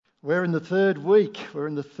We're in the third week. We're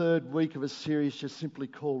in the third week of a series just simply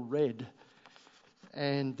called Red.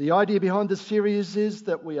 And the idea behind the series is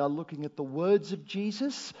that we are looking at the words of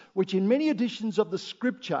Jesus, which in many editions of the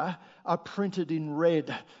scripture are printed in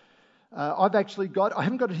red. I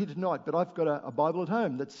haven't got it here tonight, but I've got a Bible at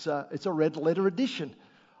home it's a red letter edition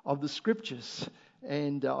of the scriptures.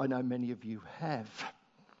 And I know many of you have.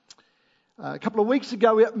 A couple of weeks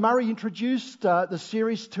ago, Murray introduced the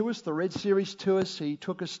series to us, the Red series to us. He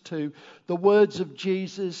took us to the words of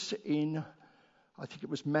Jesus in, I think it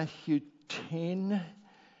was Matthew 10.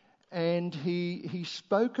 And he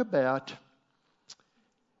spoke about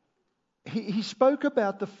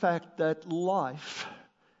the fact that life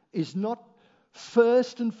is not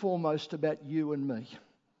first and foremost about you and me.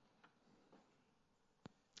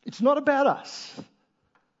 It's not about us.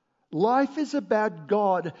 Life is about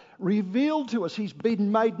God revealed to us. He's been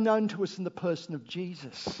made known to us in the person of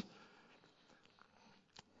Jesus.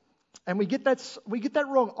 And we get that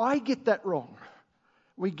wrong. I get that wrong.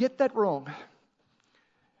 We get that wrong.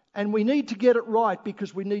 And we need to get it right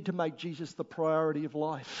because we need to make Jesus the priority of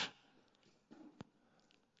life.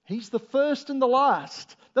 He's the first and the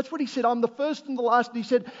last. That's what he said. I'm the first and the last. And he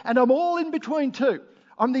said, and I'm all in between too.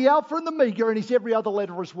 I'm the Alpha and the Omega, and he's every other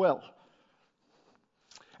letter as well.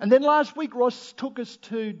 And then last week, Ross took us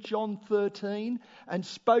to John 13 and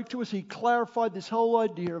spoke to us. He clarified this whole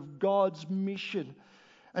idea of God's mission.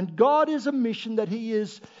 And God is a mission that He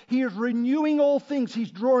is renewing all things. He's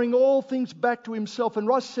drawing all things back to Himself. And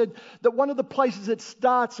Ross said that one of the places it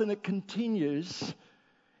starts and it continues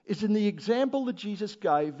is in the example that Jesus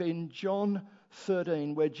gave in John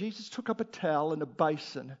 13, where Jesus took up a towel and a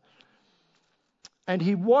basin and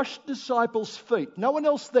He washed disciples' feet. No one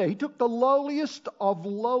else there. He took the lowliest of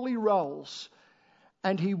lowly roles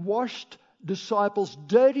and He washed disciples'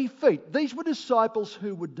 dirty feet. These were disciples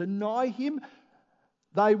who would deny Him,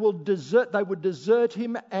 they would desert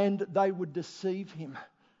Him, and they would deceive Him.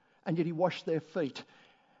 And yet He washed their feet.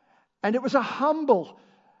 And it was a humble,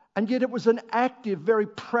 and yet it was an active, very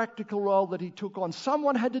practical role that He took on.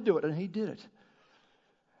 Someone had to do it, and He did it.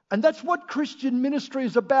 And that's what Christian ministry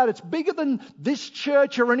is about. It's bigger than this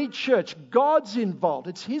church or any church. God's involved.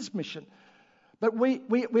 It's His mission. But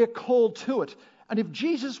we're called to it. And if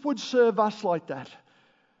Jesus would serve us like that,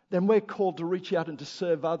 then we're called to reach out and to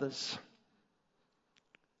serve others.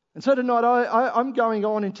 And so tonight I'm going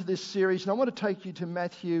on into this series, and I want to take you to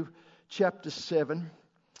Matthew chapter 7.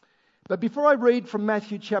 But before I read from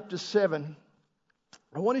Matthew chapter 7,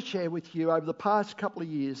 I want to share with you over the past couple of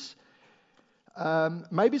years.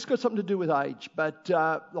 Maybe it's got something to do with age, but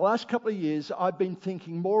the last couple of years I've been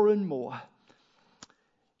thinking more and more.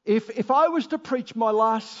 If I was to preach my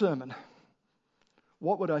last sermon,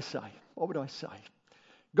 what would I say? What would I say?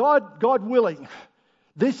 God willing,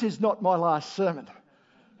 this is not my last sermon.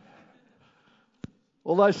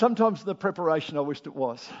 Although sometimes in the preparation I wished it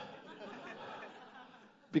was.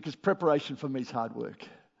 Because preparation for me is hard work.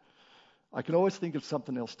 I can always think of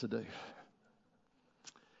something else to do.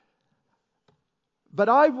 But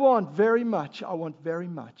I want very much,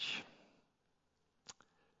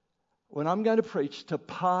 when I'm going to preach, to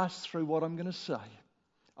pass through what I'm going to say.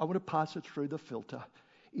 I want to pass it through the filter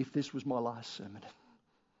if this was my last sermon.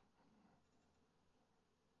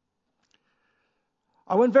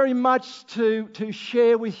 I want very much to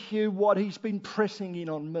share with you what He's been pressing in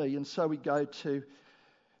on me. And so we go to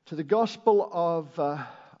the Gospel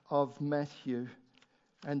of Matthew.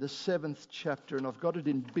 And the 7th chapter, and I've got it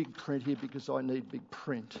in big print here because I need big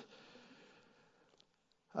print.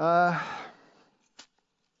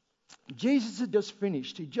 Jesus had just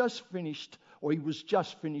finished. He was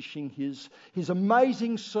just finishing his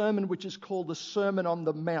amazing sermon, which is called the Sermon on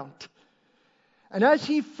the Mount. And as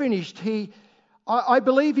he finished, I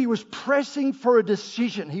believe he was pressing for a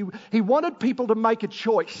decision. He wanted people to make a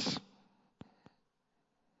choice.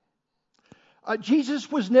 Jesus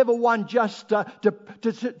was never one just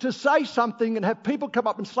to say something and have people come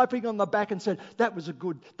up and slap him on the back and say, that was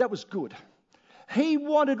good. He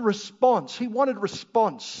wanted response.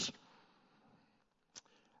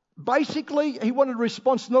 Basically, he wanted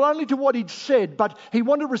response not only to what he'd said, but he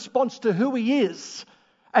wanted response to who he is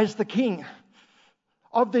as the king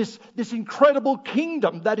of this incredible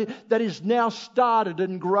kingdom that is now started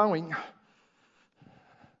and growing.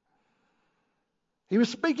 He was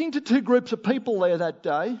speaking to two groups of people there that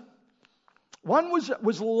day. One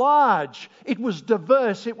was large. It was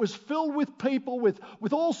diverse. It was filled with people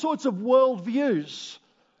with all sorts of worldviews.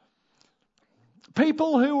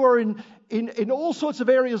 People who were in all sorts of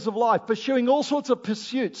areas of life, pursuing all sorts of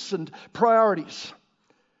pursuits and priorities.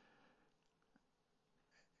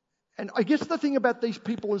 And I guess the thing about these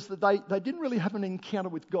people is that they didn't really have an encounter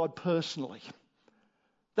with God personally.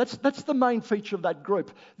 That's the main feature of that group.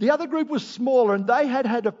 The other group was smaller, and they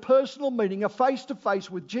had a personal meeting, a face-to-face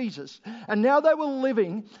with Jesus. And now they were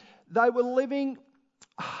living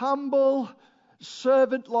humble,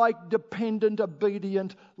 servant-like, dependent,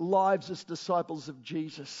 obedient lives as disciples of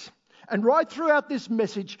Jesus. And right throughout this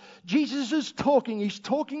message, Jesus is talking. He's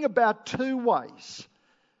talking about two ways.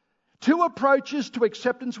 Two approaches to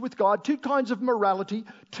acceptance with God, two kinds of morality,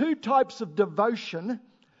 two types of devotion,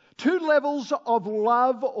 two levels of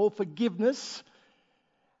love or forgiveness,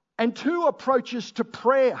 and two approaches to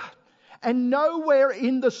prayer. And nowhere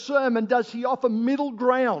in the sermon does he offer middle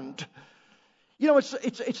ground. You know,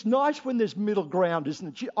 it's nice when there's middle ground,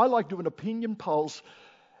 isn't it? I like doing opinion polls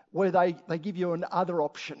where they give you an other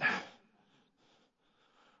option.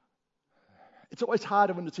 It's always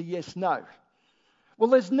harder when it's a yes-no. Well,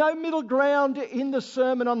 there's no middle ground in the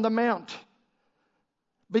Sermon on the Mount.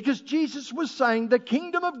 Because Jesus was saying the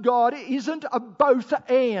kingdom of God isn't a both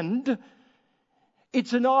and,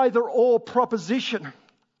 it's an either or proposition.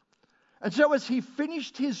 And so as he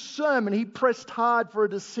finished his sermon, he pressed hard for a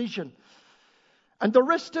decision. And the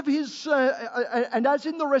rest of his and as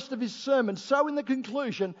in the rest of his sermon, so in the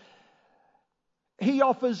conclusion, he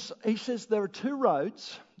says there are two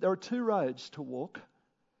roads to walk.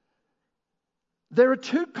 There are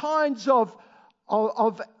two kinds of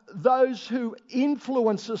those who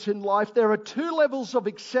influence us in life. There are two levels of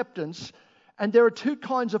acceptance, and there are two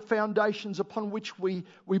kinds of foundations upon which we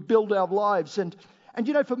build our lives. And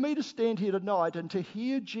you know, for me to stand here tonight and to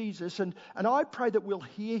hear Jesus, and I pray that we'll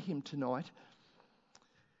hear him tonight,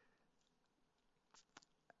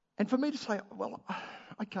 and for me to say, well,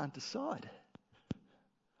 I can't decide.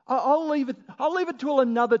 I'll leave it till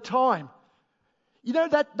another time. You know,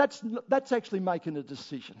 that's actually making a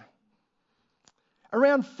decision.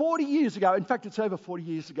 Around 40 years ago, in fact, it's over 40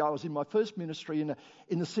 years ago, I was in my first ministry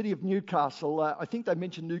in the city of Newcastle. I think they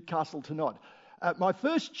mentioned Newcastle tonight. My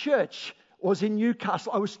first church was in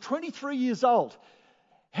Newcastle. I was 23 years old.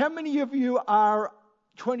 How many of you are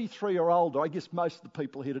 23 or older? I guess most of the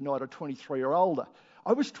people here tonight are 23 or older.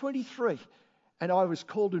 I was 23, and I was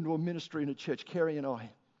called into a ministry in a church, Kerry and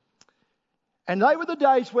I. And they were the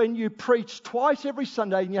days when you preached twice every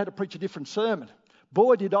Sunday and you had to preach a different sermon.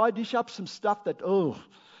 Boy, did I dish up some stuff that,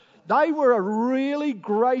 they were a really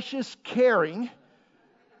gracious, caring,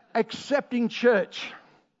 accepting church.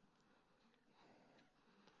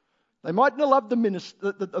 They mightn't have loved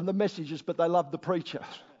the messages, but they loved the preacher.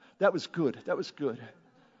 That was good.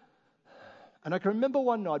 And I can remember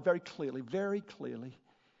one night very clearly,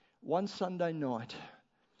 one Sunday night.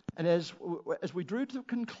 And as we drew to the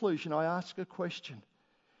conclusion, I asked a question.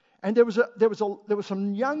 And there were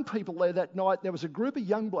some young people there that night. There was a group of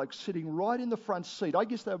young blokes sitting right in the front seat. I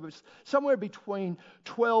guess they were somewhere between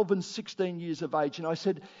 12 and 16 years of age. And I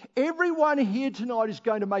said, everyone here tonight is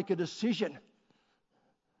going to make a decision.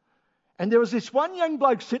 And there was this one young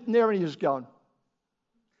bloke sitting there and he was going,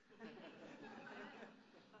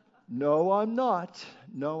 no, I'm not.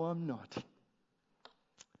 No, I'm not.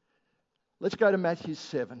 Let's go to Matthew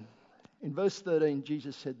 7. In verse 13,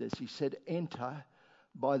 Jesus said this. He said, enter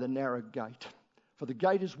by the narrow gate. For the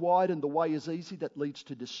gate is wide and the way is easy that leads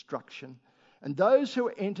to destruction. And those who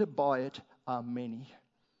enter by it are many.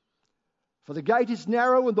 For the gate is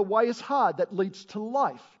narrow and the way is hard that leads to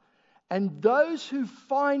life. And those who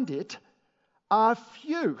find it are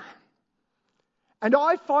few. And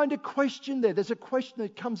I find a question there. There's a question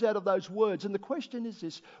that comes out of those words. And the question is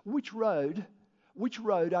this: which road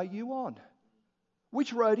are you on?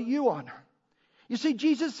 Which road are you on? You see,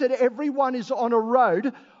 Jesus said everyone is on a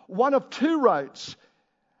road, one of two roads.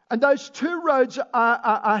 And those two roads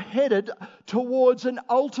are headed towards an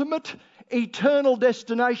ultimate eternal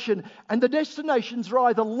destination. And the destinations are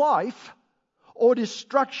either life or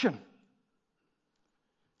destruction.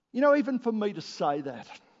 You know, even for me to say that,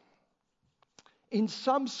 in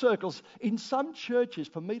some circles, in some churches,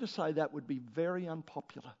 for me to say that would be very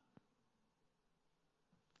unpopular.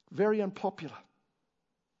 Very unpopular.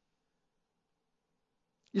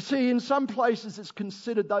 You see, in some places it's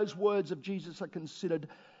considered, those words of Jesus are considered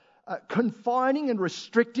confining and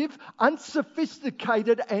restrictive,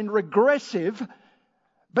 unsophisticated and regressive.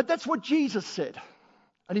 But that's what Jesus said.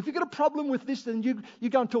 And if you've got a problem with this, then you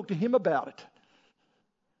go and talk to him about it.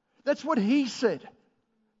 That's what he said.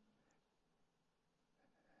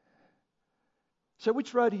 So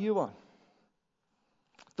which road are you on?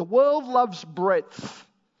 The world loves breadth.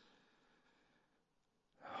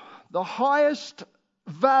 The highest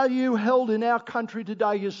value held in our country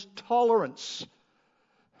today is tolerance.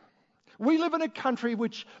 We live in a country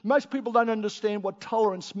which most people don't understand what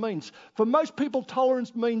tolerance means. For most people,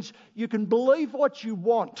 tolerance means you can believe what you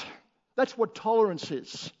want. That's what tolerance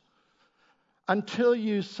is. Until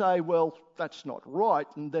you say, well, that's not right,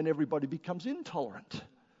 and then everybody becomes intolerant.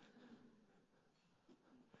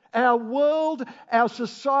 Our world, our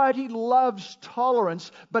society loves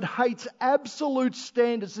tolerance but hates absolute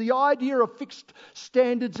standards. The idea of fixed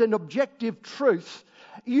standards and objective truth,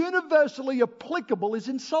 universally applicable, is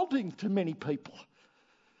insulting to many people.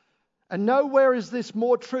 And nowhere is this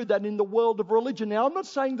more true than in the world of religion. Now, I'm not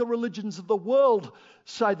saying the religions of the world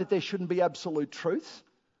say that there shouldn't be absolute truth.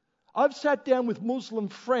 I've sat down with Muslim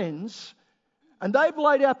friends and they've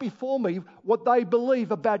laid out before me what they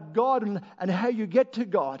believe about God and how you get to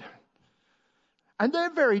God. And they're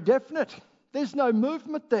very definite. There's no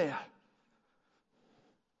movement there.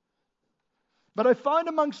 But I find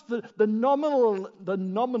amongst the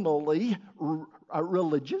nominally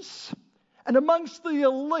religious and amongst the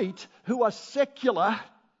elite who are secular,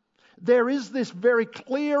 there is this very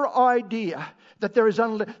clear idea that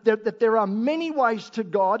there are many ways to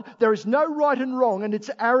God. There is no right and wrong, and it's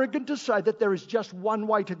arrogant to say that there is just one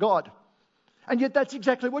way to God. And yet that's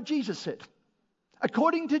exactly what Jesus said.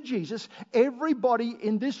 According to Jesus, everybody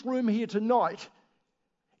in this room here tonight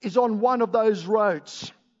is on one of those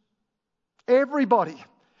roads. Everybody.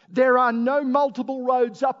 There are no multiple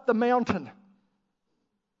roads up the mountain.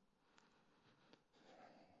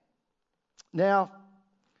 Now,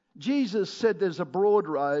 Jesus said there's a broad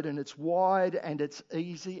road and it's wide and it's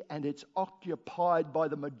easy and it's occupied by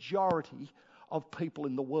the majority of people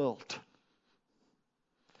in the world.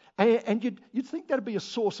 And you'd think that'd be a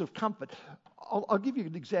source of comfort. I'll give you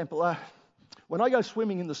an example. When I go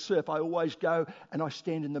swimming in the surf, I always go and I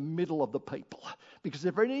stand in the middle of the people. Because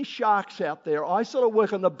if there are any sharks out there, I sort of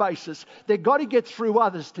work on the basis they've got to get through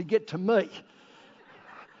others to get to me.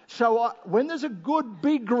 So when there's a good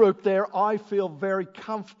big group there, I feel very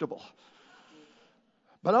comfortable.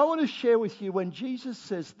 But I want to share with you when Jesus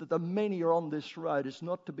says that the many are on this road, it's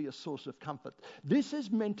not to be a source of comfort. This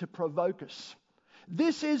is meant to provoke us.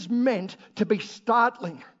 This is meant to be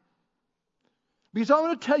startling. Because I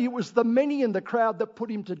want to tell you, it was the many in the crowd that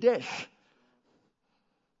put him to death.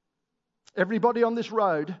 Everybody on this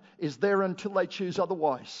road is there until they choose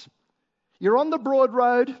otherwise. You're on the broad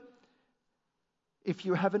road if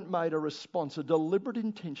you haven't made a response, a deliberate,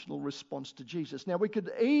 intentional response to Jesus. Now, we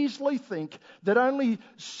could easily think that only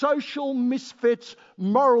social misfits,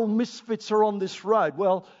 moral misfits are on this road.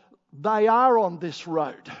 Well, they are on this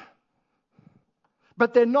road.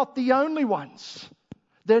 But they're not the only ones.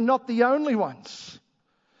 They're not the only ones.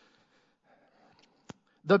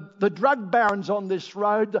 The drug baron's on this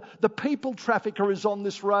road. The people trafficker is on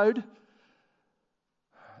this road.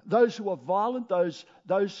 Those who are violent, those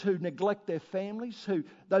who neglect their families,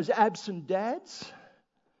 those absent dads,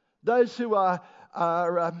 those who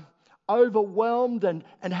are overwhelmed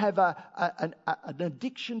and have an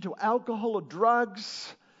addiction to alcohol or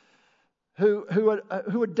drugs, who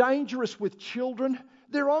are dangerous with children,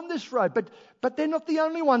 they're on this road. But they're not the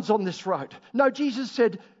only ones on this road. No, Jesus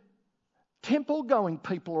said temple-going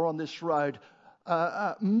people are on this road.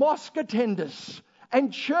 Mosque attenders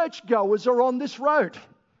and churchgoers are on this road.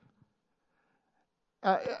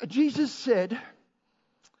 Jesus said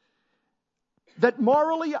that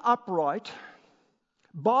morally upright,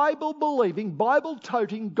 Bible-believing,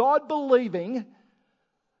 Bible-toting, God-believing,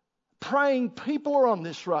 praying people are on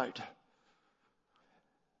this road.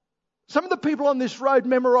 Some of the people on this road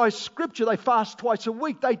memorize scripture. They fast twice a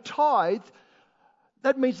week. They tithe.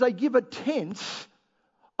 That means they give a tenth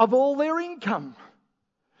of all their income.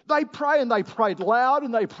 They pray, and they pray loud,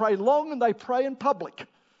 and they pray long, and they pray in public.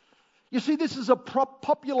 You see, this is a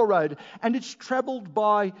popular road, and it's travelled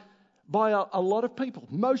by a lot of people,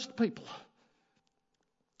 most people.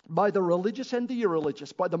 By the religious and the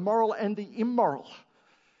irreligious, by the moral and the immoral.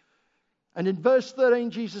 And in verse 13,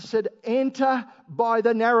 Jesus said, enter by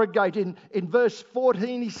the narrow gate. In verse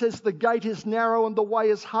 14, he says, the gate is narrow and the way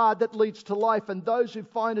is hard that leads to life, and those who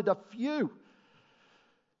find it are few.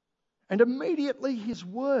 And immediately his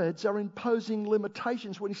words are imposing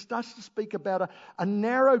limitations when he starts to speak about a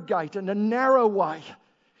narrow gate and a narrow way.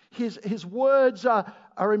 His words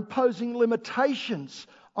are imposing limitations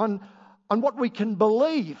on what we can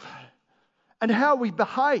believe and how we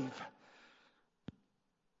behave.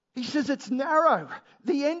 He says it's narrow.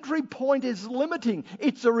 The entry point is limiting.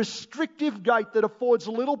 It's a restrictive gate that affords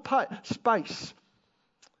little space.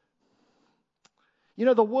 You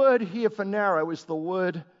know, the word here for narrow is the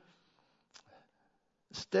word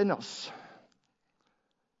stenos.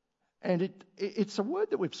 And it's a word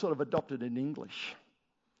that we've sort of adopted in English.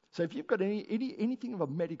 So if you've got anything of a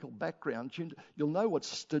medical background, you'll know what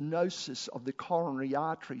stenosis of the coronary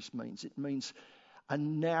arteries means. It means a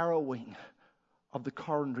narrowing of the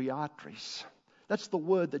coronary arteries. That's the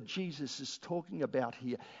word that Jesus is talking about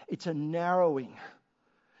here. It's a narrowing.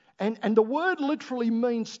 And the word literally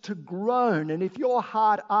means to groan. And if your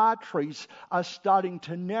heart arteries are starting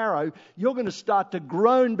to narrow, you're going to start to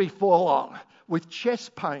groan before long with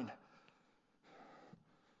chest pain.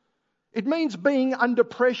 It means being under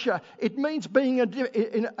pressure. It means being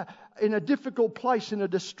in a difficult place, in a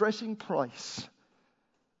distressing place.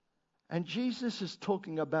 And Jesus is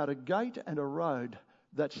talking about a gate and a road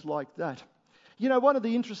that's like that. You know, one of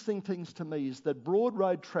the interesting things to me is that broad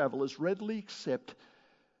road travellers readily accept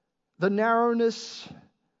the narrowness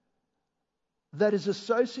that is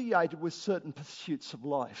associated with certain pursuits of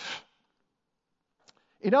life.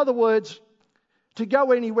 In other words, to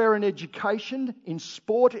go anywhere in education, in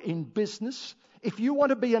sport, in business, if you want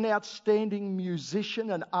to be an outstanding musician,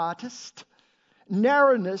 an artist,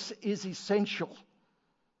 narrowness is essential.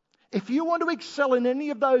 If you want to excel in any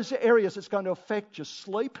of those areas, it's going to affect your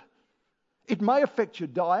sleep. It may affect your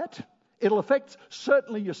diet. It'll affect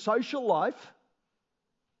certainly your social life.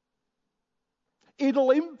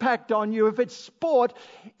 It'll impact on you. If it's sport,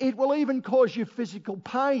 it will even cause you physical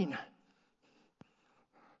pain.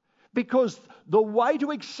 Because the way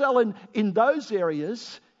to excel in those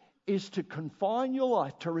areas is to confine your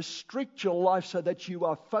life, to restrict your life so that you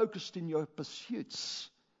are focused in your pursuits.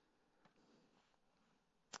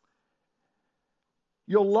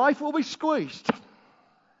 Your life will be squeezed.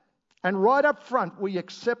 And right up front, we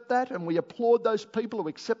accept that and we applaud those people who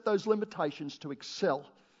accept those limitations to excel.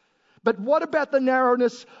 But what about the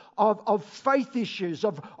narrowness of faith issues,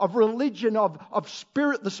 of religion, of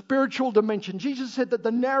spirit, the spiritual dimension? Jesus said that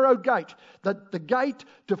the narrow gate, that the gate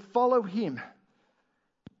to follow him,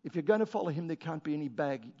 if you're going to follow him, there can't be any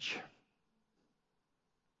baggage.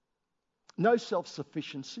 No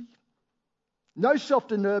self-sufficiency, no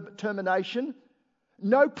self-determination,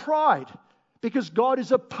 no pride, because God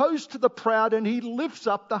is opposed to the proud and he lifts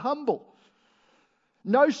up the humble.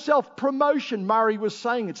 No self-promotion. Murray was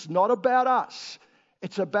saying it's not about us.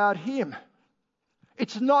 It's about him.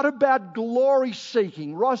 It's not about glory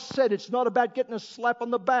seeking. Ross said it's not about getting a slap on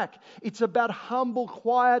the back. It's about humble,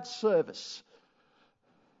 quiet service.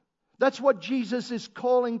 That's what Jesus is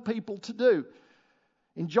calling people to do.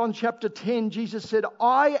 In John chapter 10, Jesus said,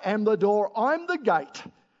 I am the door, I'm the gate.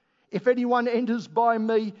 If anyone enters by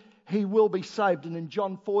me, he will be saved. And in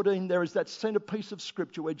John 14, there is that centerpiece of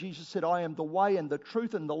Scripture where Jesus said, I am the way and the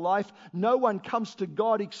truth and the life. No one comes to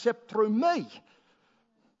God except through me.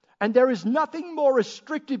 And there is nothing more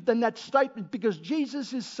restrictive than that statement, because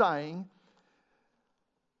Jesus is saying,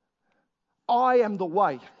 I am the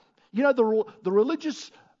way. You know, the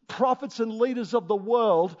religious prophets and leaders of the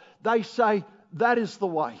world, they say, that is the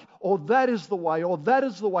way, or that is the way, or that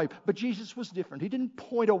is the way. But Jesus was different. He didn't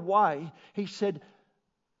point a way. He said,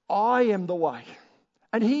 I am the way.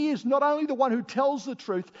 And he is not only the one who tells the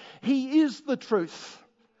truth, he is the truth.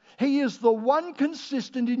 He is the one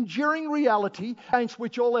consistent, enduring reality against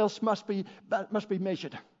which all else must be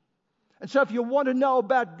measured. And so if you want to know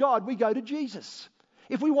about God, we go to Jesus.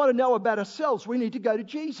 If we want to know about ourselves, we need to go to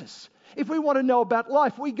Jesus. If we want to know about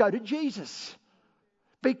life, we go to Jesus.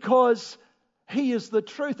 Because he is the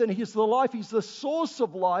truth and he is the life. He's the source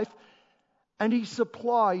of life and he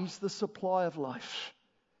supplies the supply of life.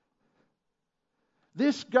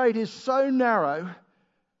 This gate is so narrow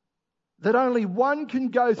that only one can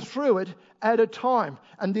go through it at a time.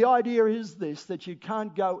 And the idea is this, that you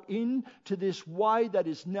can't go into this way that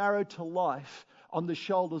is narrow to life on the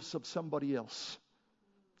shoulders of somebody else.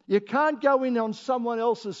 You can't go in on someone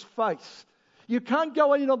else's faith. You can't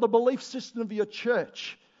go in on the belief system of your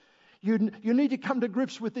church. You need to come to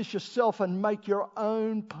grips with this yourself and make your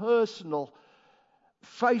own personal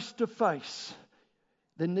face-to-face.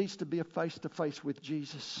 There needs to be a face-to-face with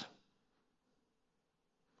Jesus.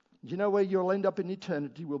 You know where you'll end up in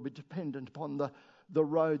eternity will be dependent upon the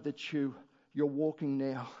road that you're walking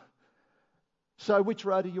now. So which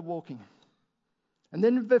road are you walking? And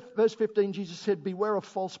then in verse 15, Jesus said, beware of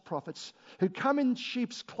false prophets who come in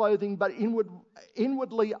sheep's clothing, but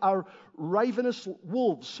inwardly are ravenous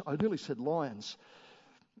wolves. I nearly said lions.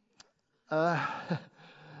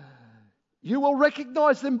 You will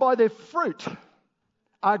recognize them by their fruit.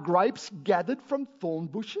 Are grapes gathered from thorn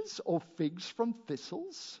bushes or figs from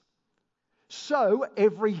thistles? So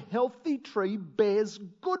every healthy tree bears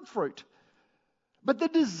good fruit, but the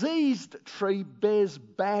diseased tree bears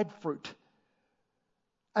bad fruit.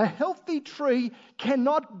 A healthy tree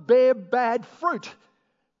cannot bear bad fruit,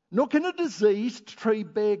 nor can a diseased tree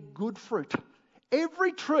bear good fruit.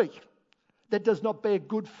 Every tree that does not bear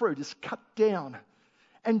good fruit is cut down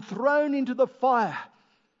and thrown into the fire.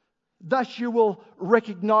 Thus you will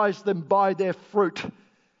recognize them by their fruit.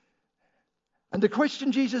 And the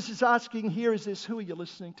question Jesus is asking here is this: who are you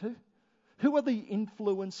listening to? Who are the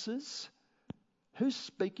influences? Who's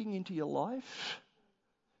speaking into your life?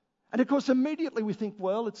 And of course, immediately we think,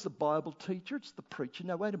 well, it's the Bible teacher, it's the preacher.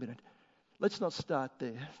 No, wait a minute. Let's not start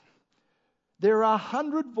there. There are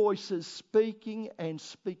 100 voices speaking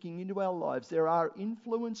into our lives. There are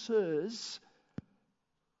influencers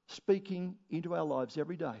speaking into our lives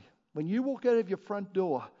every day. When you walk out of your front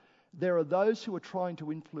door, there are those who are trying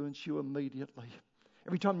to influence you immediately.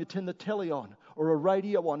 Every time you turn the telly on or a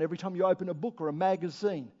radio on, every time you open a book or a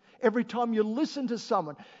magazine, every time you listen to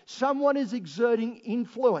someone is exerting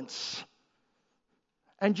influence.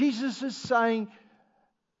 And Jesus is saying,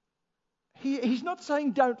 He's not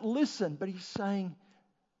saying don't listen, but He's saying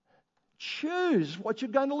choose what you're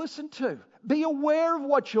going to listen to. Be aware of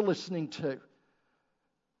what you're listening to.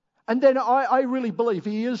 And then I really believe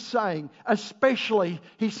He is saying, especially,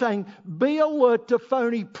 He's saying, be alert to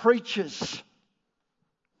phony preachers.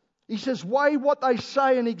 He says, weigh what they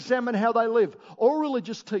say and examine how they live. All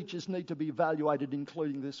religious teachers need to be evaluated,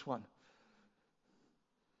 including this one.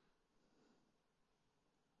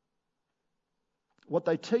 What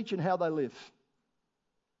they teach and how they live.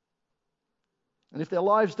 And if their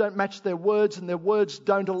lives don't match their words and their words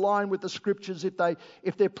don't align with the Scriptures,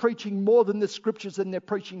 if they're preaching more than the Scriptures, then they're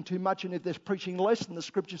preaching too much. And if they're preaching less than the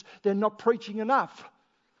Scriptures, they're not preaching enough.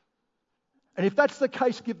 And if that's the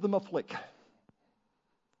case, give them a flick.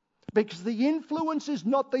 Because the influence is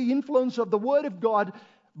not the influence of the Word of God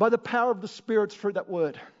by the power of the Spirit through that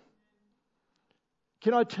Word.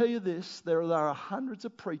 Can I tell you this? There are hundreds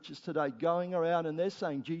of preachers today going around and they're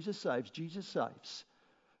saying, Jesus saves, Jesus saves.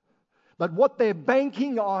 But what they're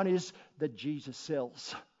banking on is that Jesus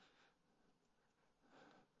sells.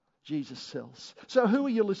 Jesus sells. So who are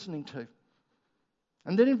you listening to?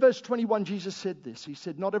 And then in verse 21, Jesus said this. He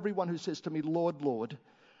said, not everyone who says to me, Lord, Lord,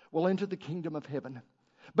 will enter the kingdom of heaven,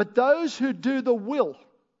 but those who do the will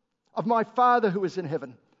of my Father who is in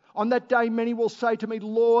heaven. On that day, many will say to me,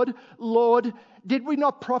 Lord, Lord, did we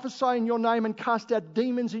not prophesy in your name and cast out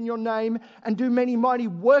demons in your name and do many mighty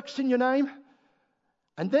works in your name?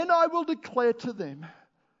 And then I will declare to them,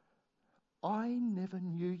 I never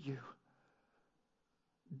knew you.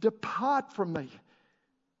 Depart from me,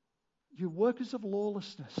 you workers of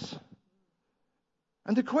lawlessness.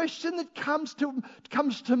 And the question that comes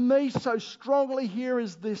to me so strongly here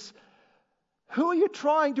is this: who are you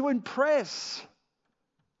trying to impress?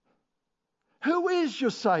 Who is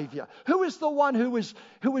your Saviour? Who is the one who is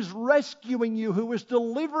rescuing you, who is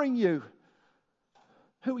delivering you?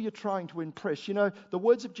 Who are you trying to impress? You know, the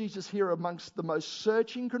words of Jesus here are amongst the most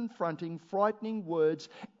searching, confronting, frightening words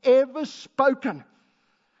ever spoken.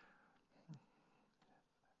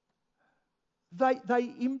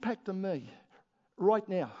 They impact on me right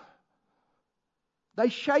now. They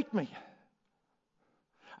shake me.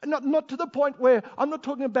 Not to the point where I'm not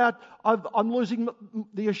talking about I'm losing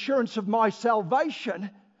the assurance of my salvation,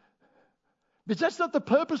 because that's not the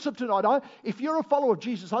purpose of tonight. If you're a follower of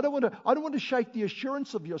Jesus, I don't want to shake the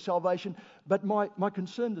assurance of your salvation. But my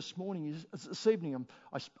concern this morning is this evening.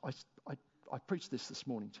 I preached this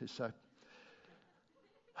morning too. So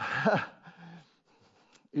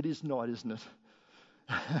it is night, isn't it?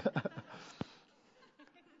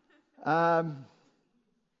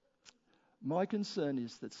 My concern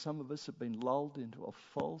is that some of us have been lulled into a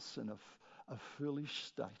false and a foolish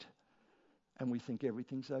state, and we think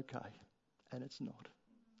everything's okay, and it's not.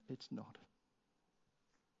 It's not.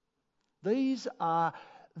 These are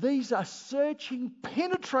searching,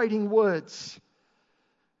 penetrating words.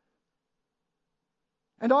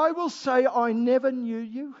 And I will say, I never knew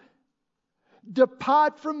you.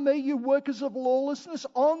 Depart from me, you workers of lawlessness.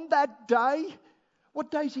 On that day, what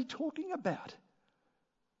day is he talking about?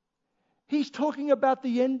 He's talking about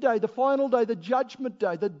the end day, the final day, the judgment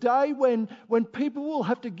day, the day when people will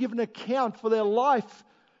have to give an account for their life,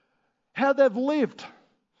 how they've lived.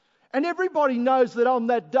 And everybody knows that on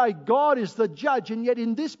that day, God is the judge. And yet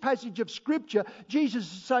in this passage of Scripture, Jesus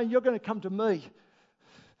is saying, you're going to come to me.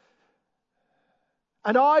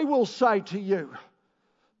 And I will say to you.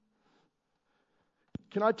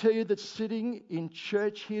 Can I tell you that sitting in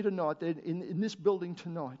church here tonight, in this building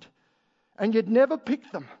tonight, and you'd never pick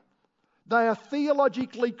them. They are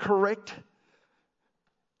theologically correct,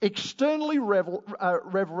 externally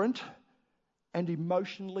reverent, and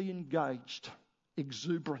emotionally engaged,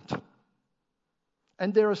 exuberant.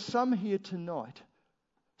 And there are some here tonight,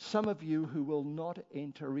 some of you who will not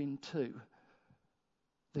enter into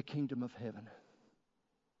the kingdom of heaven.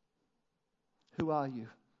 Who are you?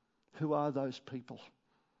 Who are those people?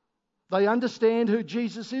 They understand who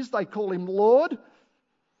Jesus is. They call him Lord.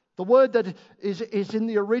 The word that is in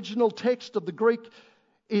the original text of the Greek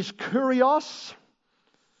is kurios.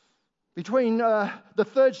 Between the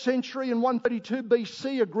 3rd century and 132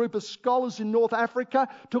 BC, a group of scholars in North Africa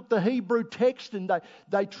took the Hebrew text and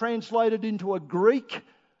they translated into a Greek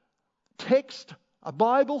text, a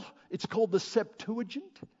Bible. It's called the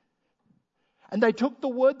Septuagint. And they took the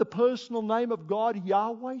word, the personal name of God,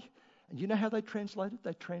 Yahweh, and you know how they translated it?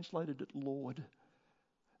 They translated it Lord.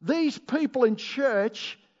 These people in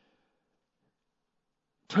church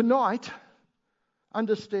tonight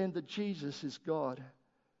understand that Jesus is God.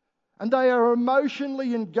 And they are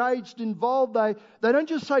emotionally engaged, involved. They don't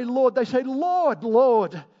just say Lord, they say Lord,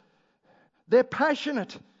 Lord. They're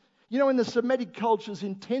passionate. You know, in the Semitic cultures,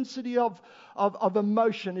 intensity of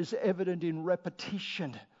emotion is evident in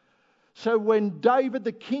repetition. So when David,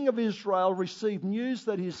 the king of Israel, received news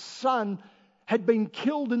that his son had been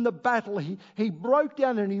killed in the battle, he broke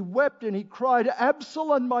down and he wept and he cried,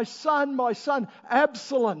 Absalom, my son,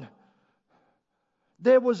 Absalom.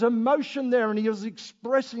 There was emotion there and he was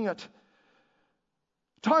expressing it.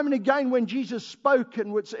 Time and again when Jesus spoke,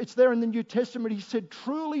 and it's there in the New Testament, he said,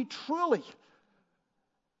 truly, truly.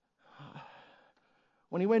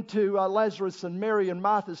 When he went to Lazarus and Mary and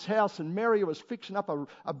Martha's house, and Mary was fixing up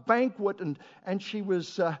a banquet, and she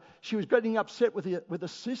was getting upset with a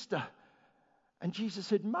sister. And Jesus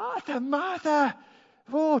said, Martha, Martha,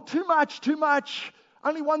 oh, too much.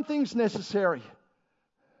 Only one thing's necessary.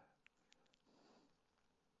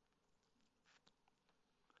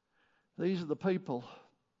 These are the people.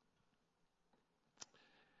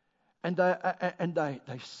 And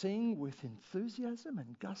they sing with enthusiasm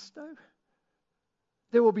and gusto.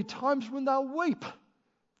 There will be times when they'll weep.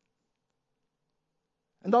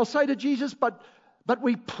 And they'll say to Jesus, but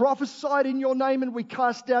we prophesied in your name, and we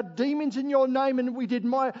cast out demons in your name, and we did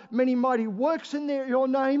many mighty works in your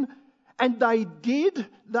name. And they did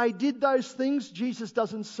those things. Jesus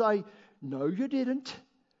doesn't say, no, you didn't.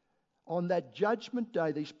 On that judgment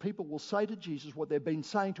day, these people will say to Jesus what they've been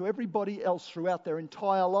saying to everybody else throughout their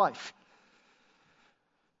entire life.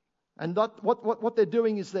 And what they're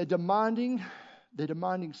doing is they're demanding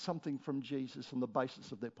something from Jesus on the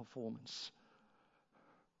basis of their performance.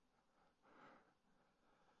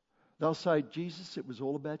 They'll say, Jesus, it was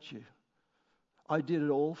all about you. I did it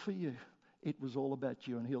all for you. It was all about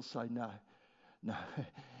you. And he'll say, no,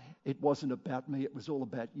 it wasn't about me. It was all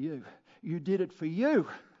about you. You did it for you.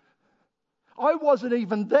 I wasn't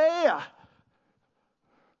even there.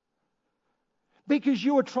 Because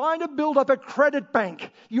you were trying to build up a credit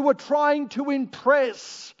bank. You were trying to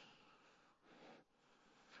impress.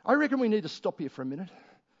 I reckon we need to stop here for a minute.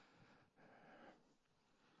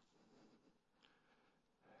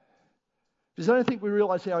 Because I don't think we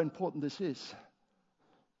realise how important this is.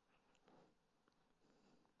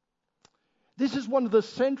 This is one of the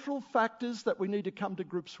central factors that we need to come to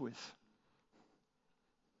grips with.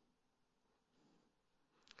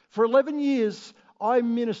 For 11 years, I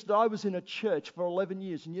ministered. I was in a church for 11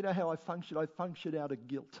 years. And you know how I functioned? I functioned out of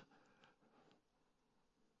guilt.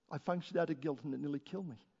 I functioned out of guilt, and it nearly killed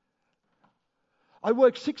me. I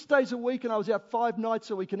worked 6 days a week, and I was out 5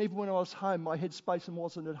 nights a week. And even when I was home, my headspace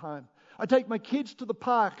wasn't at home. I'd take my kids to the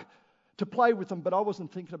park to play with them, but I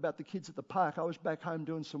wasn't thinking about the kids at the park. I was back home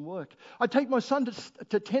doing some work. I'd take my son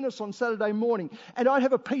to tennis on Saturday morning, and I'd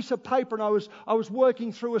have a piece of paper, and I was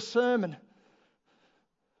working through a sermon.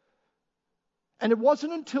 And it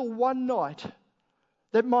wasn't until one night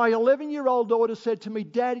that my 11-year-old daughter said to me,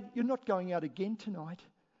 Dad, you're not going out again tonight.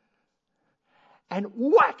 And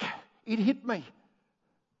whack, it hit me.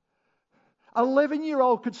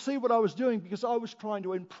 11-year-old could see what I was doing because I was trying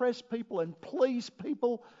to impress people and please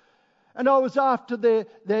people. And I was after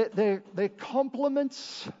their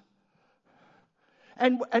compliments.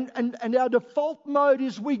 And our default mode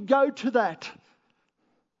is we go to that.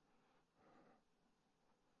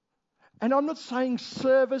 And I'm not saying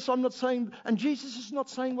service, and Jesus is not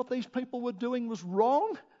saying what these people were doing was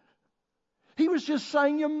wrong. He was just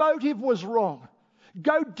saying your motive was wrong.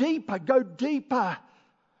 Go deeper.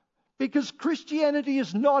 Because Christianity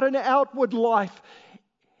is not an outward life.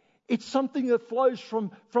 It's something that flows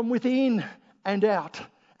from within and out.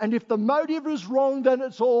 And if the motive is wrong, then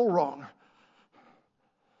it's all wrong.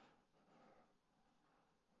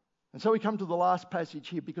 And so we come to the last passage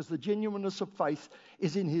here, because the genuineness of faith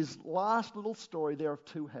is in his last little story there of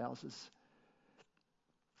 2 houses.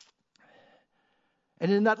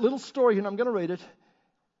 And in that little story, and I'm going to read it,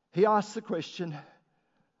 he asks the question,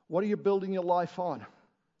 what are you building your life on?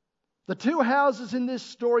 The two houses in this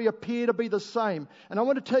story appear to be the same. And I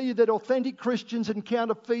want to tell you that authentic Christians and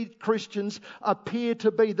counterfeit Christians appear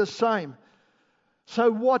to be the same.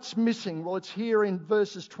 So what's missing? Well, it's here in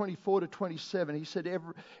verses 24 to 27. He said,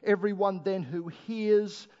 everyone then who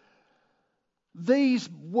hears these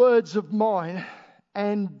words of mine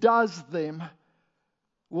and does them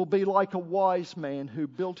will be like a wise man who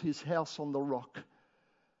built his house on the rock.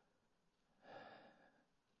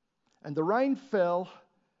 And the rain fell,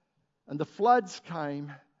 and the floods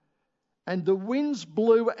came, and the winds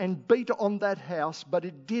blew and beat on that house, but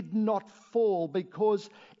it did not fall because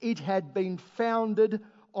it had been founded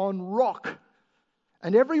on rock.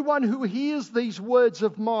 And everyone who hears these words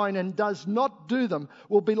of mine and does not do them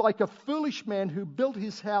will be like a foolish man who built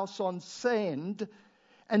his house on sand.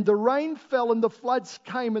 And the rain fell and the floods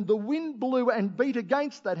came and the wind blew and beat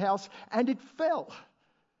against that house and it fell.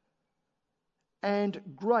 And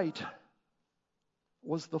great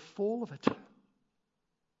was the fall of it.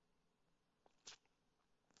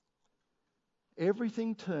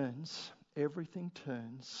 Everything turns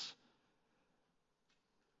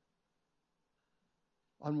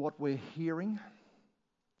on what we're hearing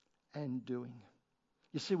and doing.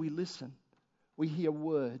 You see, we listen, we hear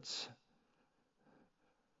words.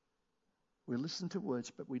 We listen to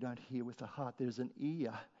words, but we don't hear with the heart. There's an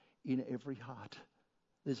ear in every heart.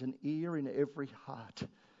 There's an ear in every heart.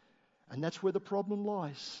 And that's where the problem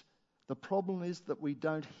lies. The problem is that we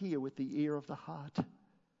don't hear with the ear of the heart.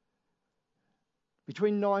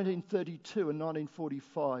 Between 1932 and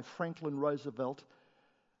 1945, Franklin Roosevelt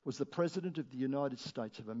was the President of the United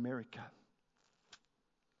States of America.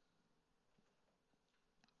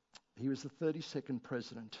 He was the 32nd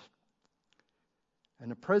president.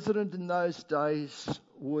 And a president in those days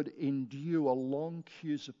would endure long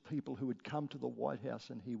queues of people who would come to the White House,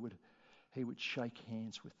 and he would shake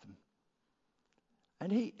hands with them.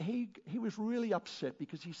 And he was really upset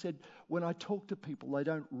because he said, when I talk to people, they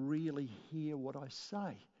don't really hear what I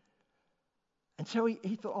say. And so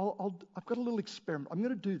he thought, I've got a little experiment. I'm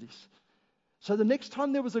going to do this. So the next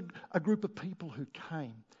time there was a group of people who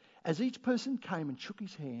came, as each person came and shook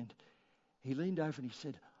his hand, he leaned over and he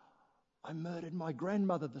said, I murdered my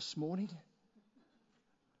grandmother this morning.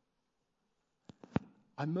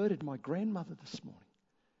 I murdered my grandmother this morning.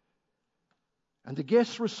 And the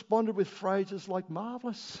guests responded with phrases like,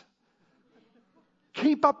 marvellous.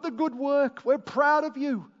 Keep up the good work. We're proud of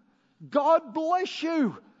you. God bless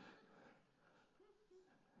you.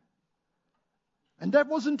 And that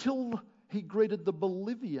wasn't until he greeted the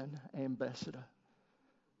Bolivian ambassador.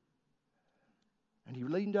 And he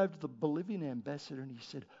leaned over to the Bolivian ambassador and he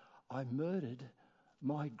said, I murdered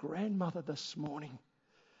my grandmother this morning.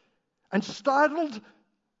 And startled,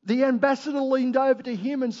 the ambassador leaned over to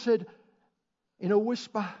him and said, in a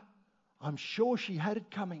whisper, I'm sure she had it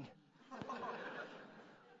coming.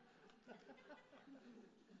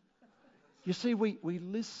 You see, we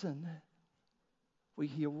listen, we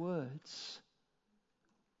hear words,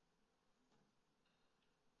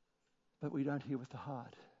 but we don't hear with the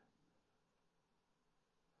heart.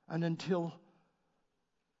 And until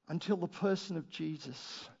the person of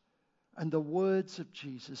Jesus and the words of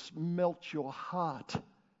Jesus melt your heart,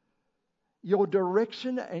 your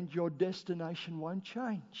direction and your destination won't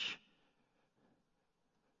change.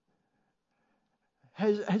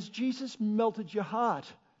 Has Jesus melted your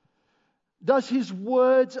heart? Does his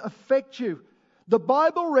words affect you? The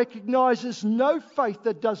Bible recognizes no faith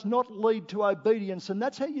that does not lead to obedience, and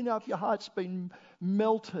that's how you know if your heart's been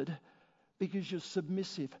melted, because you're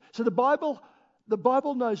submissive. So the Bible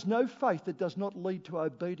knows no faith that does not lead to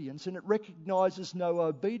obedience, and it recognizes no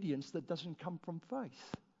obedience that doesn't come from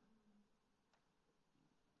faith.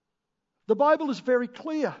 The Bible is very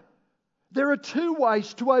clear. There are two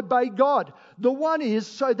ways to obey God. The one is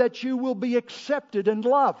so that you will be accepted and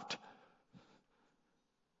loved.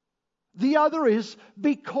 The other is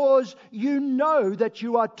because you know that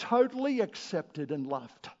you are totally accepted and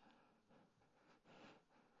loved.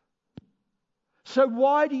 So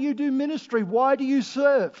why do you do ministry? Why do you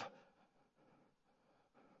serve?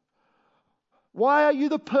 Why are you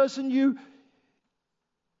the person you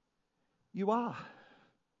are?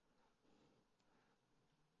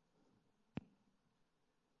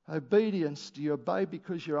 Obedience. Do you obey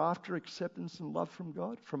because you're after acceptance and love from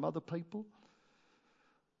God, from other people?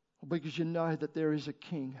 Or because you know that there is a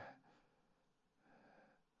King?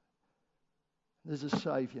 There's a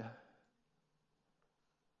Saviour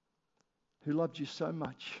who loved you so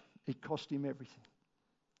much, it cost him everything.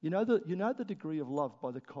 You know the degree of love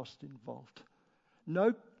by the cost involved.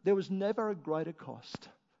 No, there was never a greater cost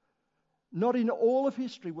Not in all of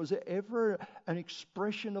history was there ever an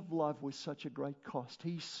expression of love with such a great cost.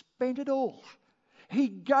 He spent it all. He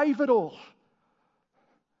gave it all.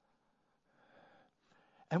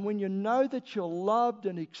 And when you know that you're loved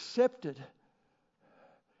and accepted,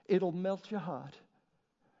 it'll melt your heart.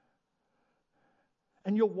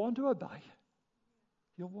 And you'll want to obey.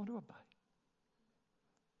 You'll want to obey.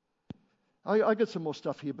 I got some more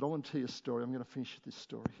stuff here, but I want to tell you a story. I'm going to finish this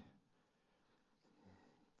story.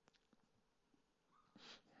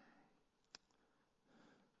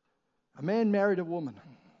 A man married a woman.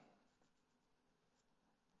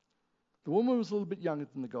 The woman was a little bit younger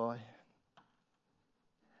than the guy.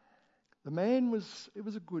 The man was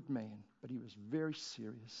a good man, but he was very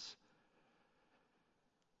serious.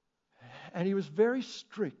 And he was very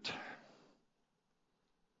strict.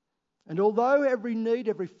 And although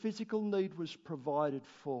every physical need was provided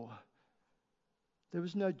for, there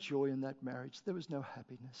was no joy in that marriage. There was no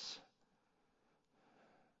happiness.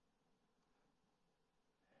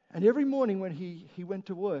 And every morning when he went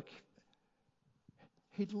to work,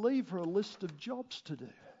 he'd leave her a list of jobs to do.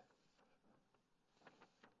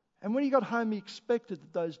 And when he got home, he expected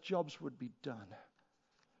that those jobs would be done.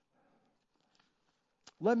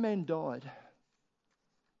 Well, that man died.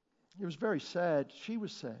 It was very sad. She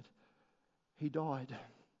was sad. He died.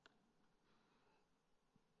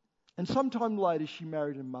 And sometime later, she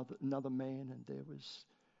married another man, and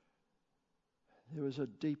there was a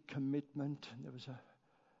deep commitment, and there was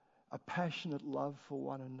a passionate love for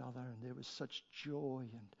one another, and there was such joy,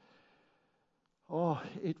 and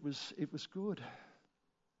it was good.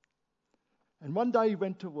 And one day he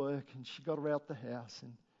went to work, and she got her out the house,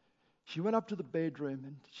 and she went up to the bedroom,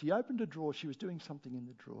 and she opened a drawer. She was doing something in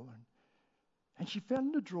the drawer, and she found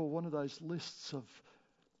in the drawer one of those lists of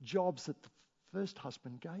jobs that the first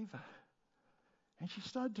husband gave her. And she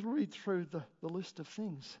started to read through the list of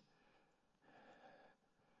things.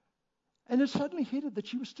 And it suddenly hit her that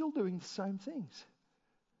she was still doing the same things.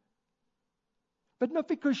 But not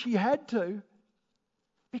because she had to,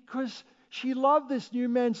 because she loved this new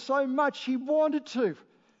man so much she wanted to.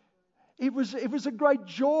 It was a great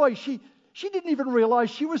joy. She didn't even realize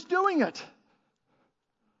she was doing it.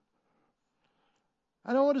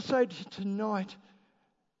 And I want to say to you tonight,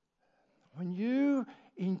 when you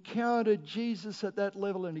encounter Jesus at that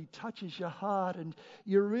level and he touches your heart and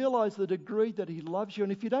you realize the degree that he loves you,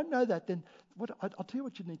 and if you don't know that, then I'll tell you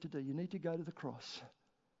what you need to do. You need to go to the cross.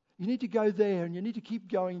 You need to go there, and you need to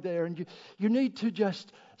keep going there, and you need to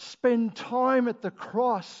just spend time at the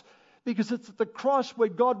cross, because it's at the cross where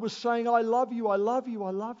God was saying, I love you, I love you,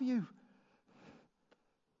 I love you.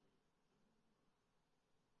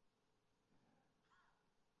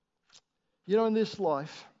 You know, in this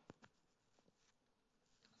life,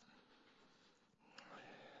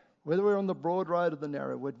 whether we're on the broad road or the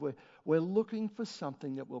narrow road, we're looking for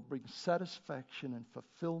something that will bring satisfaction and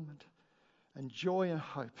fulfillment and joy and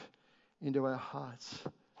hope into our hearts.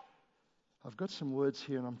 I've got some words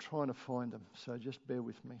here and I'm trying to find them, so just bear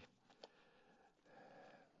with me.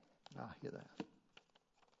 Here they are.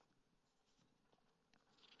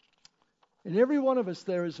 In every one of us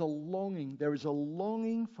there is a longing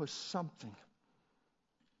for something.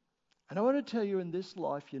 And I want to tell you, in this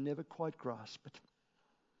life you never quite grasp it.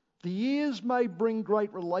 The years may bring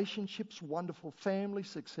great relationships, wonderful family,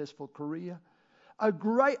 successful career,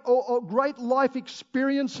 great life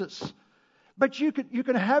experiences. But you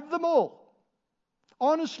can have them all.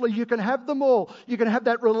 Honestly, you can have them all. You can have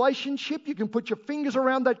that relationship. You can put your fingers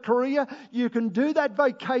around that career. You can do that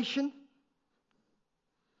vacation.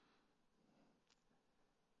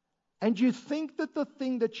 And you think that the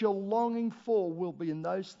thing that you're longing for will be in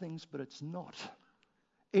those things, but it's not.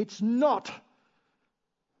 It's not.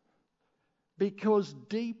 Because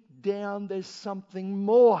deep down there's something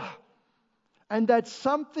more. And that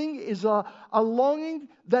something is a longing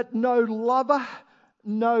that no lover,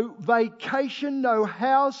 no vacation, no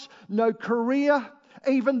house, no career,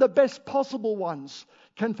 even the best possible ones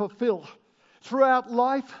can fulfill. Throughout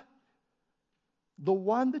life, the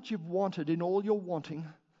one that you've wanted in all your wanting,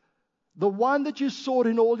 the one that you sought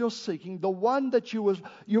in all your seeking, the one that you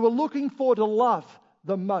were looking for to love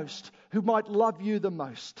the most, who might love you the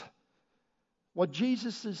most. What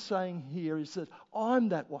Jesus is saying here is that I'm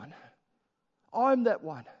that one. I'm that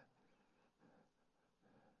one.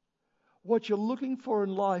 What you're looking for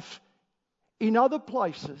in life, in other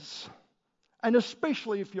places, and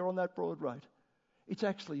especially if you're on that broad road, it's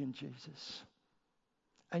actually in Jesus.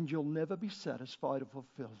 And you'll never be satisfied or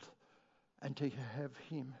fulfilled until you have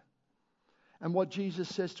him. And what Jesus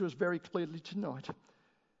says to us very clearly tonight,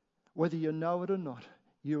 whether you know it or not,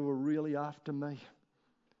 you are really after me.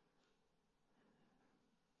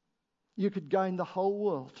 You could gain the whole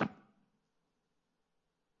world,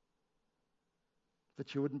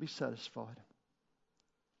 but you wouldn't be satisfied,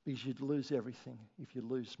 because you'd lose everything if you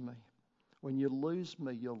lose me. When you lose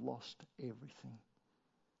me, you're lost everything.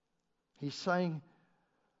 He's saying,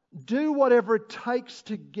 do whatever it takes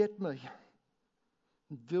to get me.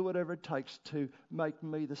 Do whatever it takes to make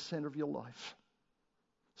me the center of your life.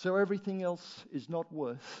 So everything else is not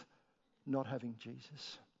worth not having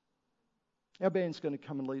Jesus. Our band's going to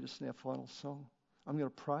come and lead us in our final song. I'm going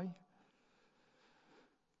to pray.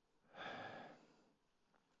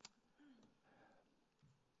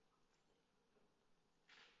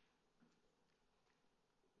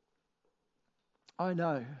 I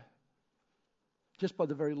know, just by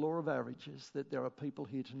the very law of averages, that there are people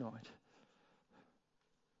here tonight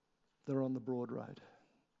that are on the broad road.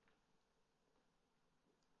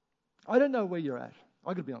 I don't know where you're at.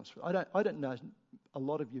 I've got to be honest with you. I don't know a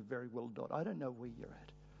lot of you very well, Dot. I don't know where you're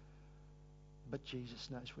at. But Jesus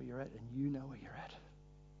knows where you're at, and you know where you're at.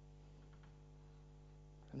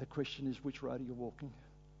 And the question is, which road are you walking?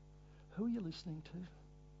 Who are you listening to?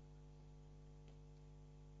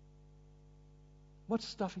 What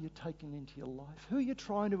stuff are you taking into your life? Who are you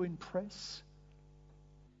trying to impress?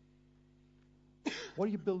 What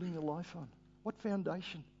are you building your life on? What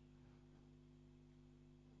foundation?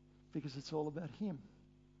 Because it's all about Him.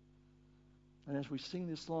 And as we sing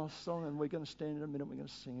this last song, and we're going to stand in a minute, we're going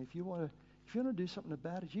to sing. If you want to do something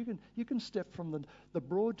about it, you can step from the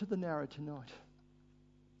broad to the narrow tonight.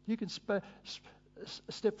 You can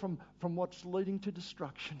step from what's leading to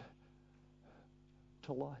destruction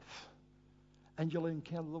to life. And you'll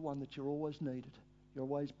encounter the one that you're always needed, you've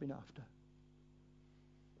always been after.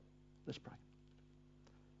 Let's pray.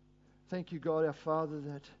 Thank you, God, our Father,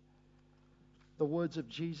 that the words of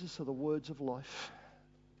Jesus are the words of life.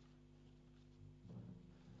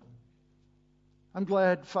 I'm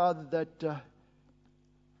glad, Father, that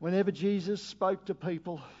whenever Jesus spoke to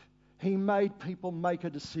people, He made people make a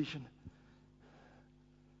decision.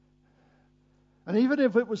 And even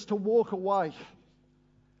if it was to walk away,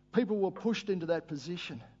 people were pushed into that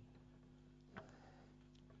position.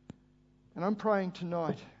 And I'm praying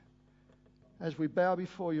tonight, as we bow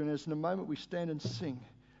before you and as in a moment we stand and sing,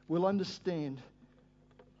 we'll understand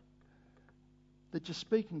that you're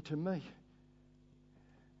speaking to me.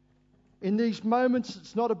 In these moments,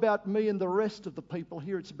 it's not about me and the rest of the people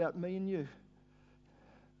here, it's about me and you.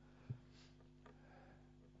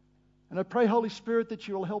 And I pray, Holy Spirit, that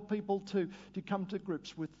you will help people to come to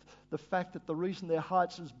grips with the fact that the reason their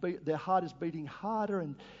heart is beating harder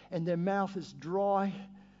and their mouth is dry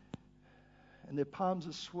and their palms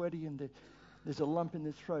are sweaty and there's a lump in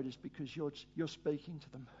their throat is because you're speaking to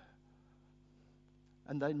them.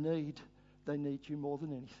 And they need you more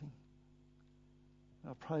than anything.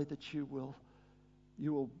 And I pray that you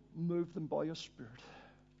will move them by your Spirit.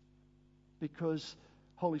 Because,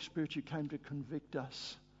 Holy Spirit, you came to convict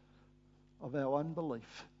us of our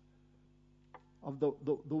unbelief, of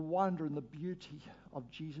the wonder and the beauty of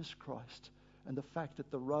Jesus Christ, and the fact that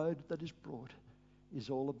the road that is broad is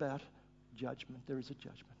all about judgment. There is a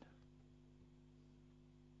judgment.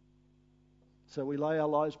 So we lay our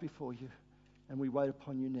lives before you, and we wait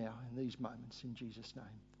upon you now in these moments. In Jesus' name,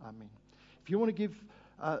 amen. If you want to give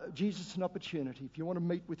Jesus an opportunity, if you want to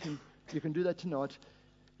meet with him, you can do that tonight.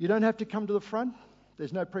 You don't have to come to the front.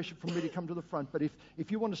 There's no pressure for me to come to the front. But if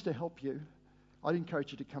you want us to help you, I'd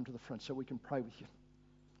encourage you to come to the front so we can pray with you.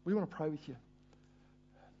 We want to pray with you.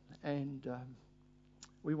 And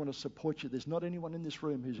we want to support you. There's not anyone in this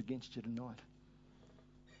room who's against you tonight.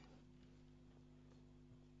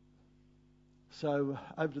 So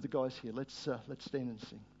over to the guys here. Let's stand and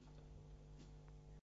sing.